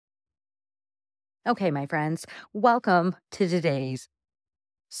Okay, my friends, welcome to today's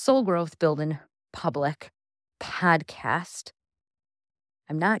Soul Growth Building Public podcast.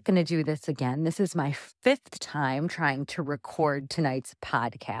 I'm not going to do this again. This is my fifth time trying to record tonight's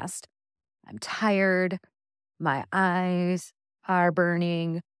podcast. I'm tired. My eyes are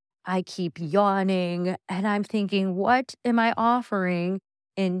burning. I keep yawning. And I'm thinking, what am I offering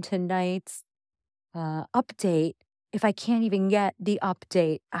in tonight's update if I can't even get the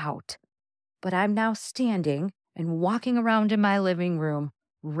update out? But I'm now standing and walking around in my living room,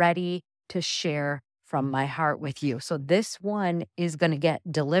 ready to share from my heart with you. So this one is going to get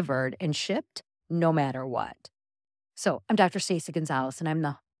delivered and shipped no matter what. So I'm Dr. Stacey Gonzalez, and I'm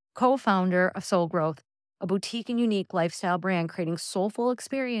the co-founder of Soul Growth, a boutique and unique lifestyle brand creating soulful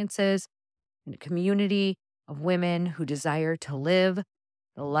experiences in a community of women who desire to live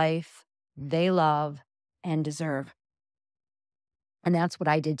the life they love and deserve. And that's what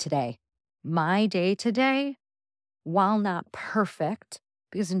I did today. My day today, while not perfect,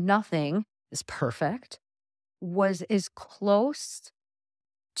 because nothing is perfect, was as close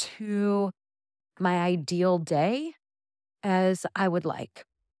to my ideal day as I would like.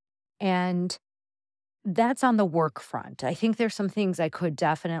 And that's on the work front. I think there's some things I could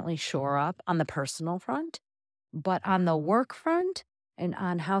definitely shore up on the personal front, but on the work front and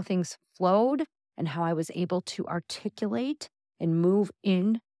on how things flowed and how I was able to articulate and move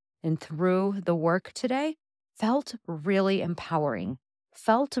in and through the work today felt really empowering,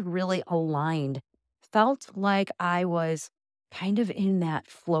 felt really aligned, felt like I was kind of in that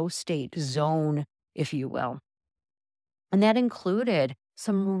flow state zone, if you will. And that included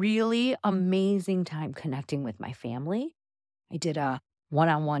some really amazing time connecting with my family. I did a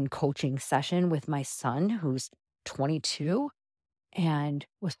one-on-one coaching session with my son, who's 22, and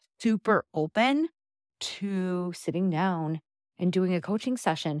was super open to sitting down and doing a coaching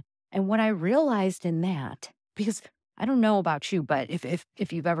session. And what I realized in that, because I don't know about you, but if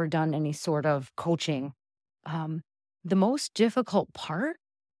you've ever done any sort of coaching, um, the most difficult part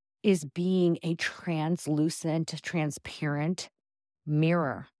is being a translucent, transparent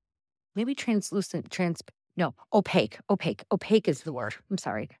mirror. Maybe translucent, no, opaque. Opaque is the word. I'm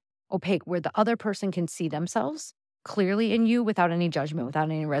sorry. Opaque, where the other person can see themselves clearly in you without any judgment,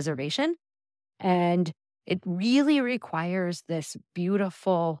 without any reservation. And it really requires this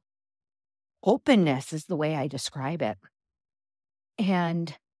beautiful openness, is the way I describe it.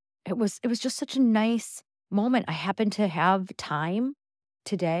 And it was just such a nice moment. I happened to have time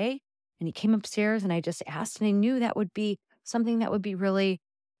today, and he came upstairs and I just asked, and I knew that would be something that would be really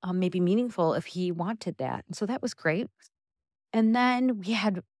maybe meaningful if he wanted that. And so that was great. And then we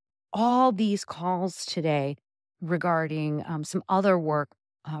had all these calls today regarding some other work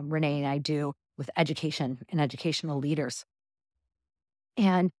Renee and I do with education and educational leaders.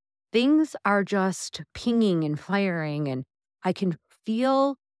 And things are just pinging and firing, and I can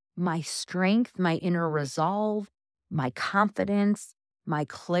feel my strength, my inner resolve, my confidence, my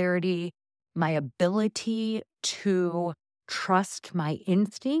clarity, my ability to trust my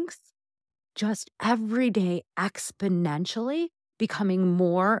instincts just every day exponentially becoming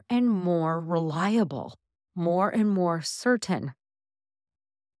more and more reliable, more and more certain.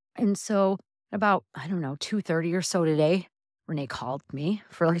 And so about, I don't know, 2:30 or so today, Renee called me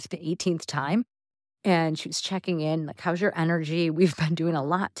for like the 18th time, and she was checking in, like, how's your energy? We've been doing a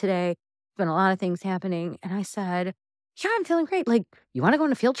lot today. Been a lot of things happening. And I said, yeah, I'm feeling great. Like, you want to go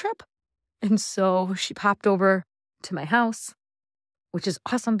on a field trip? And so she popped over to my house, which is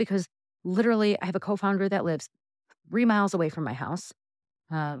awesome because literally I have a co-founder that lives 3 miles away from my house.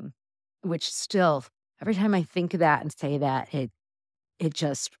 Um, which still, every time I think of that and say that, it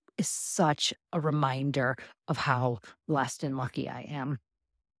just is such a reminder of how blessed and lucky I am.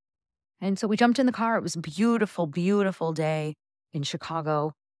 And so we jumped in the car. It was a beautiful, beautiful day in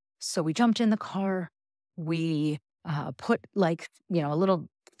Chicago. So we jumped in the car. We put a little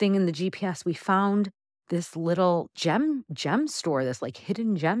thing in the GPS. We found this little gem store, this like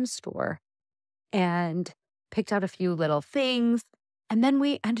hidden gem store, and picked out a few little things. And then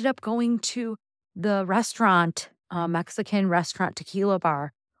we ended up going to the restaurant, Mexican restaurant tequila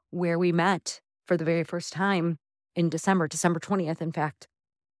bar, where we met for the very first time in December 20th, in fact.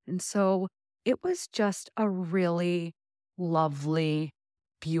 And so it was just a really lovely,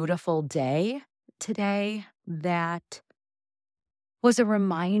 beautiful day today that was a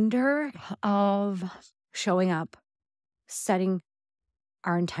reminder of showing up, setting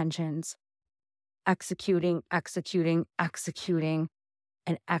our intentions, executing, and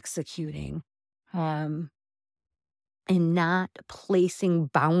executing, and not placing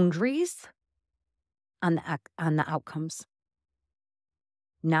boundaries on the outcomes.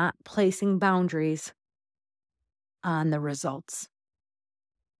 not placing boundaries on the results,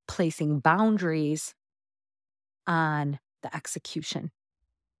 placing boundaries on the execution.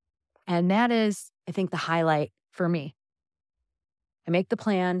 And that is, I think, the highlight for me. I make the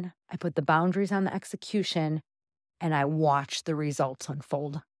plan, I put the boundaries on the execution, and I watch the results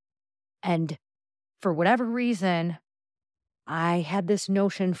unfold. And for whatever reason, I had this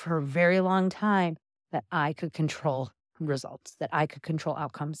notion for a very long time that I could control results, that I could control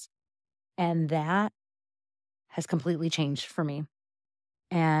outcomes. And that has completely changed for me.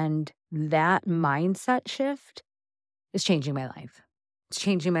 And that mindset shift is changing my life. It's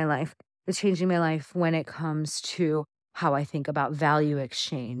changing my life. It's changing my life when it comes to how I think about value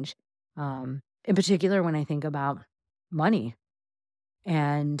exchange. In particular, when I think about money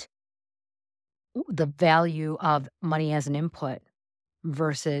and the value of money as an input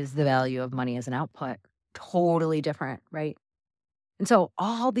versus the value of money as an output. Totally different, right? And so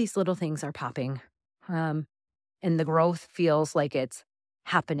all these little things are popping. And the growth feels like it's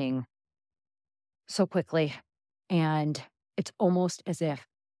happening so quickly. And it's almost as if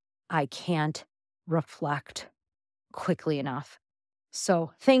I can't reflect quickly enough.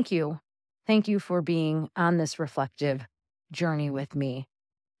 So thank you. Thank you for being on this reflective journey with me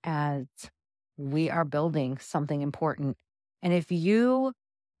as we are building something important. And if you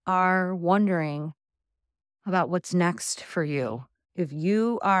are wondering about what's next for you, if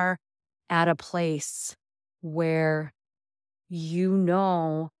you are at a place where you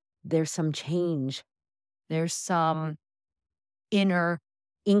know there's some change, there's some inner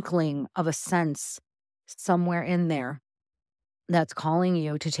inkling of a sense somewhere in there that's calling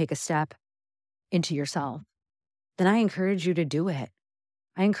you to take a step into yourself, then I encourage you to do it.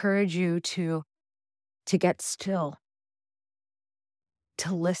 I encourage you to get still,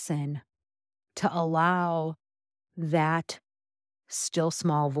 to listen, to allow that still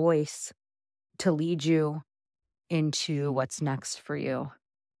small voice to lead you into what's next for you.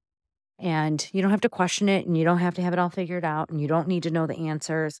 And you don't have to question it, and you don't have to have it all figured out, and you don't need to know the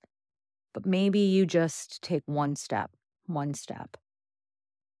answers, but maybe you just take one step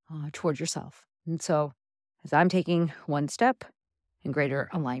towards yourself. And so as I'm taking one step in greater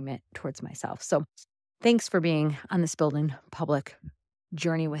alignment towards myself. So thanks for being on this building public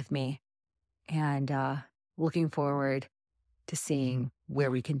journey with me, and looking forward to seeing where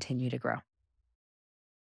we continue to grow.